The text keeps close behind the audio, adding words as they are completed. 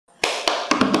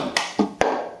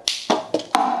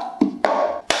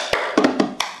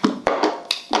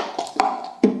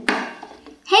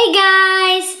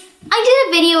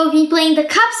video of me playing the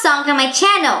cup song on my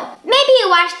channel. Maybe you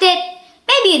watched it,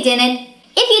 maybe you didn't.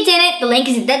 If you didn't, the link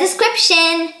is in the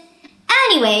description.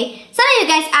 Anyway, some of you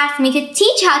guys asked me to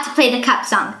teach how to play the cup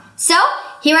song. So,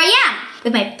 here I am,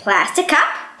 with my plastic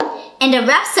cup and a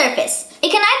rough surface.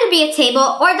 It can either be a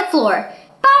table or the floor.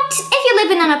 But if you live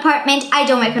in an apartment, I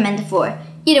don't recommend the floor.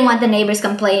 You don't want the neighbors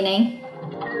complaining.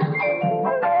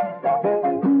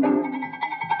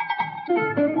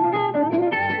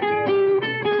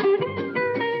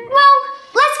 Well,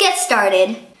 let's get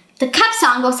started. The cup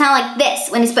song will sound like this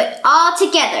when it's put all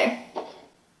together.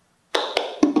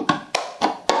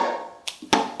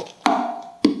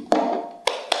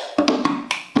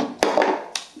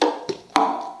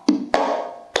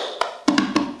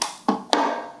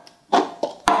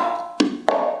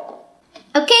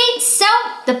 Okay, so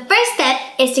the first step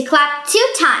is to clap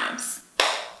 2 times.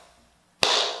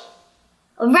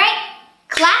 Alright,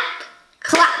 clap,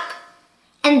 clap.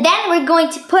 And then we're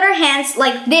going to put our hands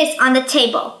like this on the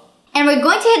table. And we're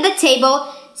going to hit the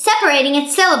table, separating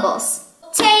its syllables.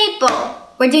 Table.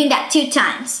 We're doing that 2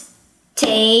 times.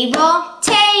 Table,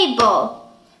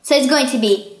 table. So it's going to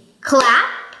be clap,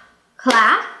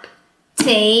 clap,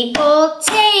 table,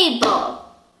 table.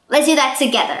 Let's do that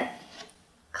together.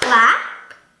 Clap,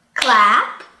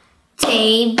 clap,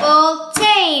 table,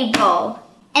 table.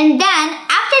 And then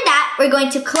after that, we're going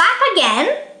to clap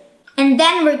again. And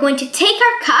then we're going to take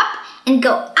our cup and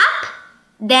go up,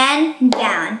 then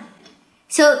down.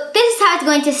 So this is how it's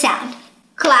going to sound.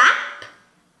 Clap,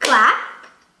 clap,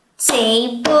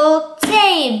 table,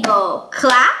 table.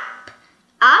 Clap,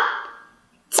 up,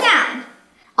 down.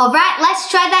 Alright, let's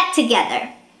try that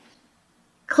together.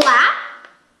 Clap,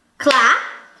 clap,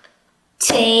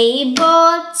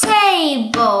 table,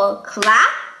 table.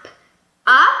 Clap,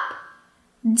 up,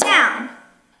 down.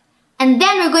 And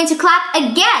then we're going to clap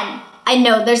again. I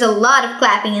know there's a lot of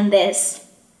clapping in this.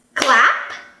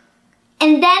 Clap.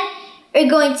 And then we're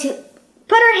going to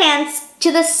put our hands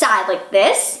to the side like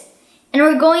this. And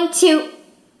we're going to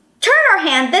turn our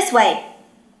hand this way.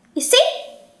 You see?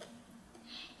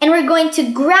 And we're going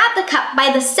to grab the cup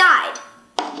by the side.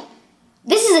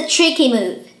 This is a tricky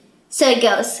move. So it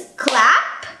goes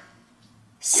clap,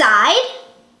 side.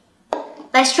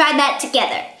 Let's try that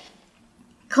together.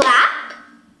 Clap,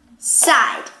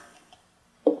 side.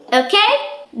 Okay?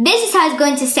 This is how it's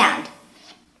going to sound.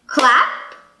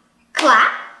 Clap,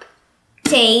 clap,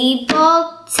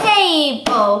 table,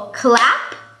 table.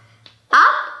 Clap,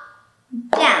 up,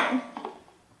 down.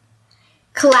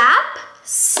 Clap,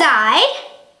 side,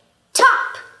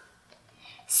 top.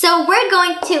 So we're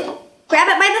going to grab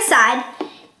it by the side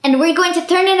and we're going to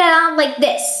turn it around like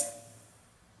this.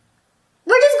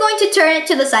 We're just going to turn it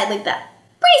to the side like that.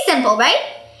 Pretty simple, right?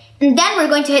 And then we're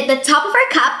going to hit the top of our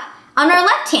cup on our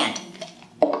left hand.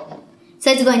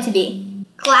 So it's going to be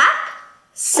clap,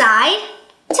 side,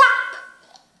 top,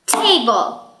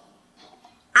 table.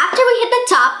 After we hit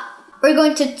the top, we're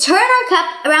going to turn our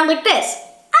cup around like this,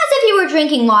 as if you were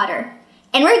drinking water.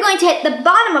 And we're going to hit the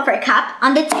bottom of our cup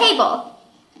on the table.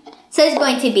 So it's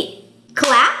going to be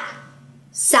clap,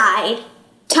 side,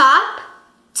 top,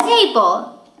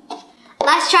 table.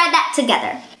 Let's try that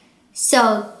together.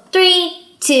 So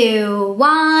 3, 2,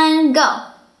 1, go.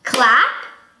 Clap,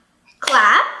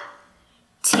 clap,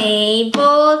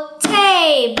 table,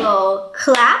 table.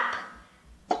 Clap,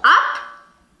 up,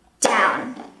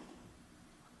 down.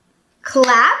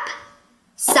 Clap,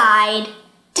 side,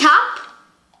 top,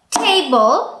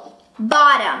 table,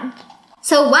 bottom.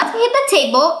 So once we hit the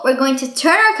table, we're going to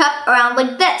turn our cup around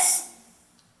like this.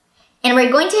 And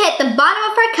we're going to hit the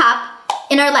bottom of our cup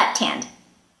in our left hand.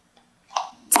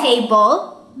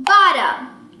 Table, bottom.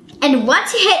 And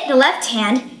once you hit the left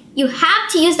hand, you have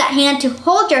to use that hand to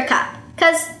hold your cup,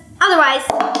 because otherwise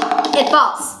it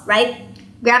falls, right?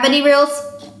 Gravity rules.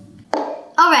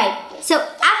 Alright, so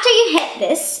after you hit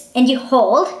this and you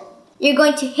hold, you're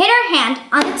going to hit our hand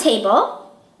on the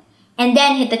table and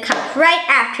then hit the cup right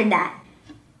after that.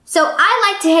 So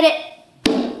I like to hit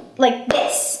it like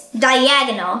this,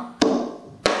 diagonal.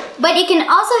 But you can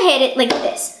also hit it like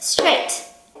this, straight.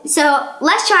 So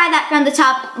let's try that from the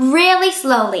top really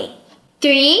slowly.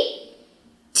 3,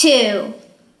 2,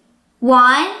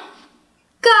 1,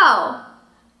 go.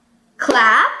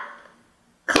 Clap,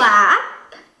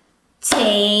 clap,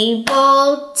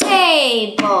 table,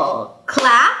 table.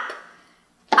 Clap,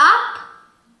 up,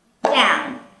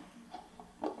 down.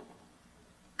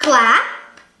 Clap,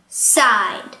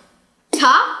 side,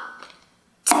 top,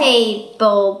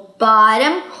 table,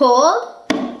 bottom, hold,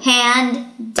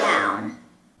 hand down.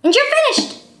 And you're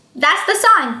finished. That's the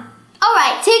song.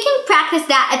 Alright, so you can practice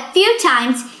that a few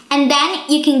times and then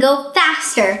you can go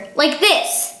faster, like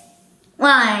this.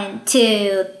 1,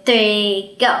 2,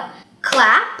 3, go.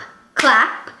 Clap,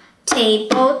 clap,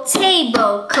 table,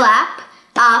 table, clap,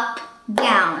 up,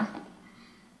 down.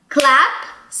 Clap,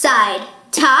 side,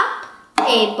 top,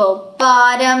 table,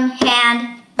 bottom,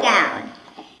 hand, down.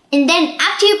 And then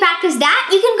after you practice that,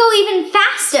 you can go even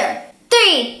faster.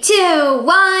 3, 2,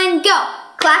 1, go.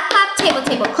 Clap, clap, table,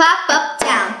 table, clap, up,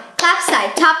 down. Clap,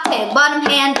 side, top, table, bottom,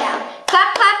 hand, down.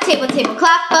 Clap, clap, table, table,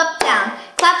 clap, up, down.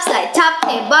 Clap, side, top,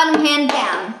 table, bottom, hand,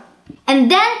 down. And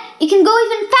then you can go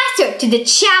even faster to the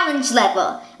challenge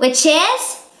level, which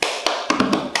is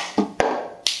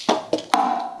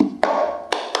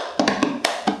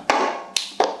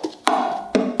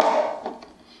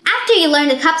after you learn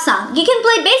the cup song, you can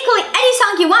play basically any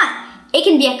song you want. It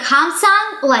can be a calm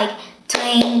song like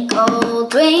Twinkle,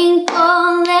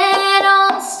 twinkle,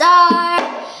 little star,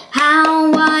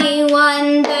 how I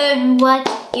wonder what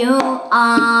you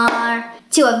are,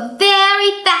 to a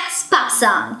very fast pop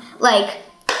song like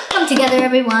come together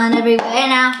everyone, everywhere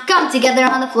now, come together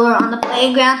on the floor, on the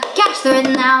playground, catch the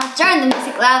rhythm now, turn the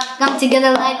music loud, come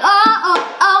together like oh,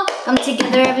 oh, oh, come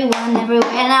together everyone,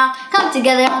 everywhere now, come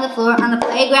together on the floor, on the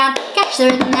playground, catch the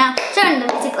rhythm now, turn the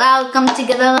music loud, come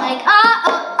together like oh,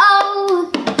 oh,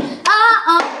 oh, oh,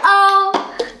 oh, oh,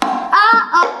 oh,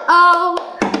 oh,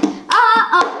 oh,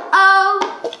 oh, oh.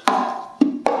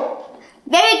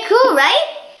 Very cool, right?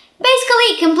 Basically,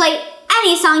 you can play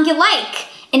any song you like.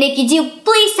 And if you do,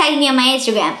 please tag me on my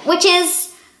Instagram, which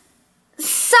is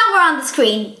somewhere on the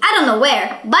screen. I don't know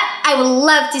where, but I would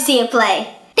love to see you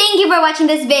play. Thank you for watching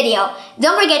this video.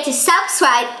 Don't forget to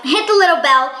subscribe, hit the little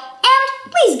bell,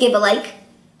 and please give a like.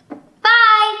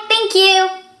 Bye! Thank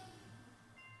you!